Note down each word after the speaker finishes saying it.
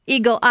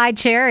Eagle Eye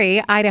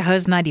Cherry,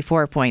 Idaho's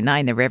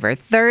 94.9 The River.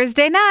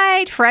 Thursday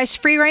night, fresh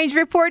free-range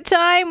report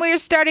time. We're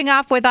starting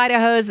off with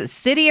Idaho's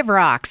City of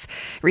Rocks,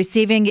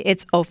 receiving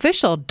its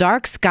official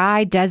dark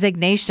sky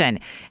designation.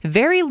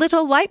 Very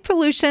little light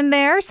pollution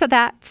there, so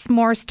that's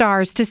more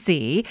stars to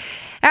see.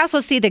 I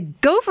also see the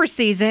gopher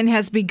season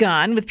has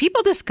begun, with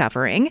people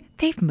discovering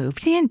they've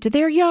moved into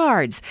their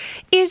yards.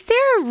 Is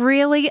there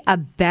really a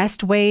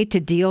best way to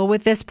deal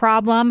with this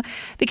problem?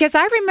 Because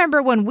I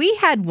remember when we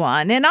had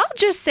one, and I'll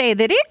just say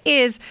that it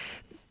is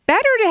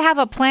better to have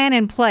a plan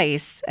in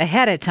place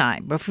ahead of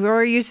time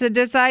before you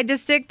decide to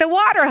stick the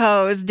water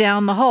hose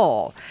down the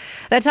hole.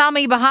 The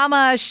Tommy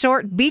Bahama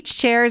short beach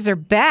chairs are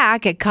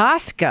back at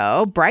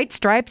Costco. Bright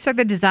stripes are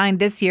the design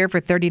this year for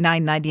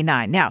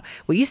 $39.99. Now,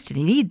 we used to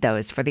need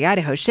those for the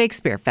Idaho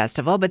Shakespeare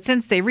Festival, but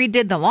since they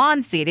redid the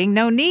lawn seating,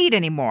 no need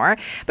anymore.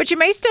 But you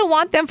may still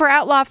want them for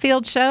outlaw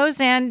field shows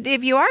and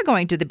if you are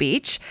going to the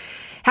beach.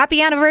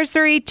 Happy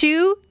anniversary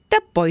to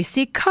the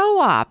Boise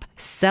Co-op,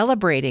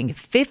 celebrating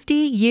 50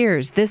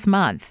 years this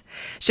month.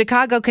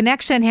 Chicago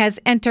Connection has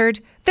entered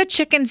the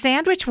Chicken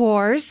Sandwich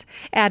Wars,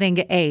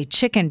 adding a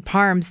chicken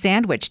parm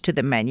sandwich to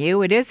the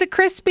menu. It is a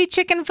crispy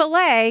chicken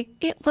filet.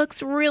 It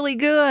looks really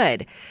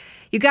good.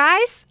 You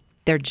guys,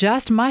 they're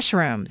just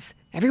mushrooms.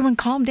 Everyone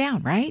calm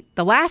down, right?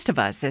 The Last of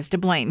Us is to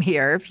blame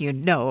here, if you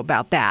know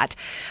about that.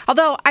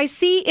 Although I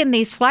see in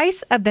the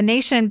Slice of the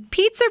Nation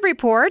pizza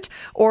report,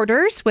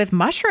 orders with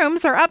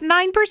mushrooms are up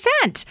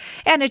 9%.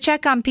 And a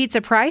check on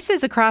pizza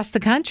prices across the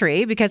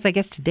country, because I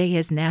guess today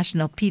is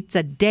National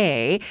Pizza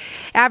Day.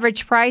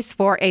 Average price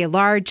for a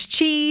large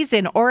cheese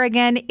in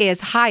Oregon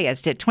is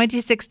highest at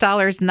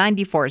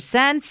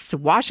 $26.94.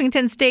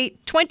 Washington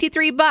State,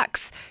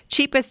 $23.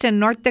 Cheapest in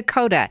North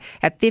Dakota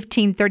at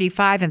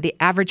 $15.35, and the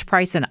average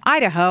price in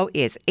Idaho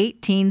is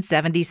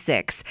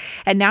 $18.76.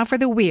 And now for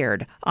the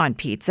weird on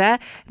pizza,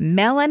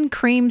 melon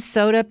cream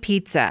soda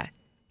pizza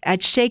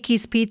at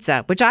Shakey's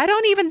Pizza, which I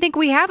don't even think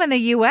we have in the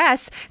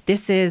U.S.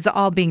 This is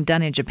all being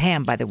done in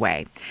Japan, by the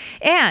way.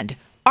 And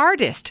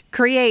artist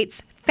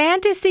creates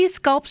fantasy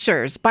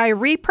sculptures by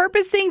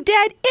repurposing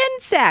dead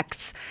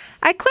insects.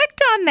 I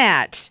clicked on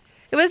that.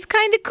 It was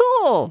kind of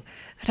cool,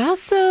 but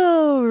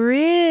also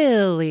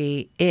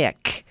really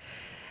ick.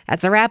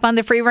 That's a wrap on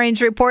the Free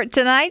Range Report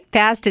tonight.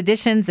 Past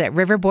editions at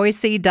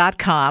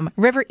riverboise.com,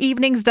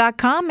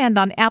 riverevenings.com, and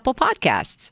on Apple Podcasts.